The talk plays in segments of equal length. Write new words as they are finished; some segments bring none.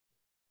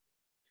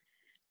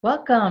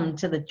Welcome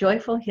to the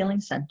Joyful Healing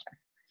Center.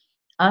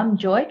 I'm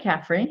Joy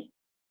Caffrey,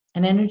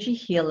 an energy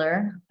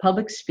healer,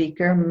 public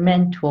speaker,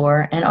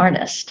 mentor, and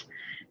artist.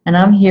 And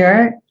I'm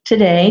here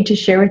today to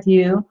share with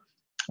you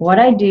what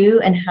I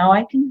do and how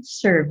I can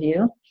serve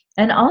you,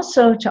 and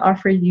also to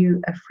offer you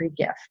a free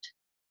gift.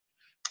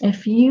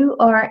 If you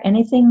are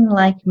anything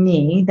like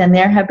me, then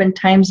there have been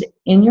times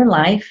in your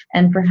life,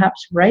 and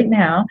perhaps right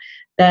now,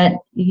 that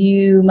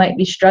you might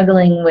be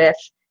struggling with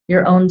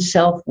your own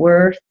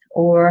self-worth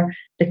or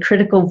the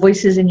critical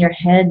voices in your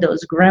head,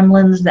 those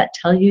gremlins that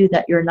tell you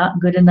that you're not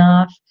good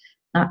enough,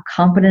 not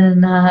competent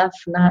enough,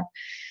 not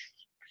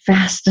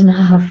fast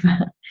enough.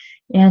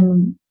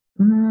 And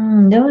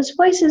those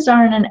voices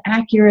aren't an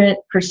accurate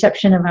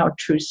perception of our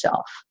true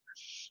self.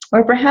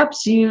 Or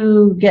perhaps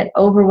you get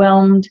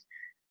overwhelmed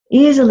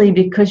easily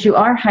because you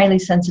are highly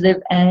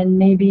sensitive and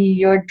maybe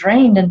you're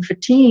drained and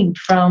fatigued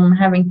from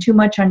having too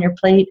much on your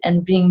plate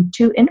and being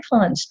too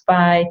influenced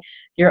by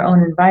your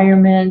own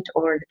environment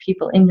or the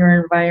people in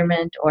your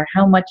environment or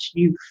how much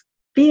you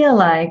feel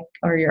like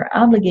or you're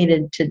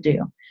obligated to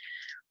do.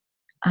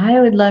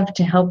 I would love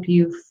to help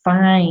you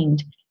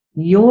find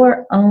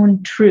your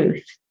own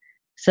truth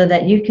so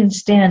that you can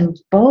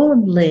stand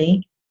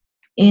boldly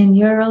in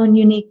your own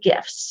unique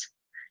gifts.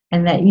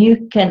 And that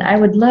you can, I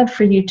would love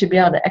for you to be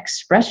able to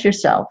express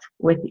yourself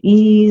with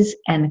ease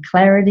and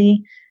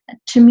clarity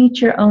to meet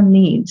your own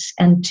needs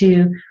and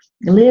to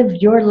live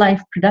your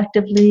life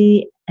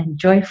productively and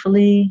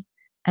joyfully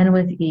and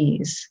with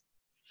ease.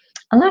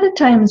 A lot of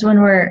times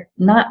when we're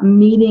not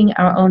meeting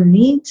our own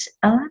needs,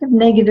 a lot of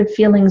negative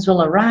feelings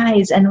will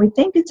arise, and we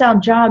think it's our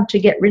job to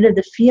get rid of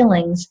the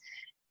feelings,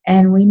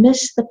 and we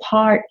miss the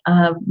part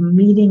of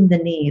meeting the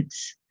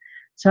needs.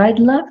 So I'd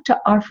love to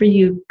offer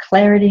you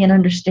clarity and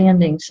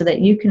understanding so that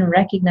you can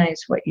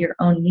recognize what your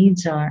own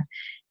needs are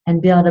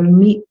and be able to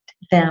meet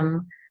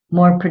them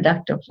more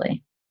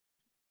productively.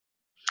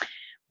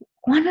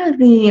 One of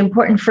the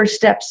important first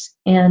steps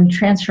in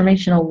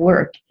transformational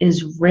work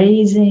is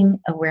raising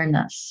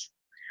awareness.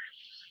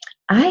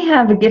 I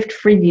have a gift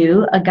for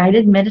you, a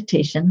guided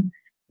meditation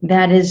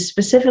that is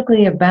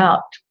specifically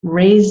about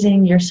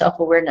raising your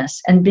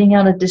self-awareness and being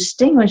able to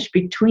distinguish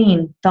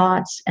between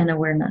thoughts and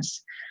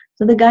awareness.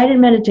 So the guided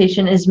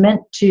meditation is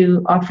meant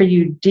to offer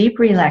you deep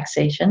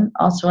relaxation,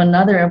 also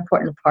another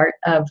important part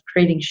of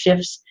creating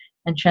shifts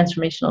and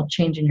transformational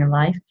change in your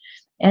life,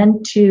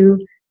 and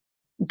to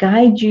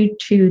guide you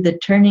to the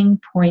turning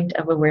point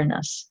of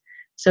awareness.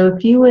 So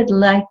if you would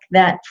like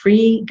that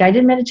free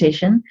guided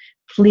meditation,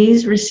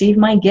 please receive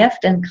my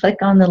gift and click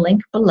on the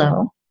link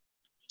below.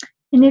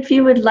 And if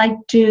you would like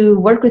to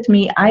work with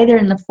me either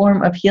in the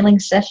form of healing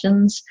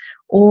sessions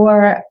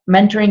or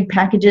mentoring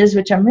packages,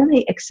 which I'm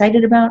really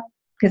excited about,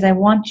 because I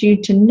want you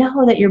to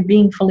know that you're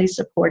being fully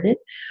supported.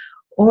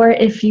 Or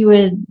if you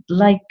would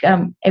like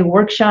a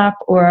workshop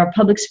or a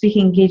public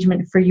speaking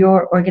engagement for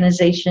your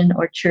organization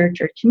or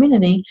church or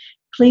community,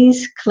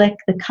 please click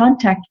the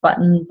contact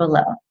button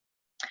below.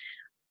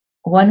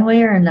 One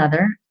way or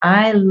another,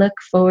 I look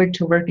forward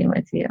to working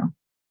with you.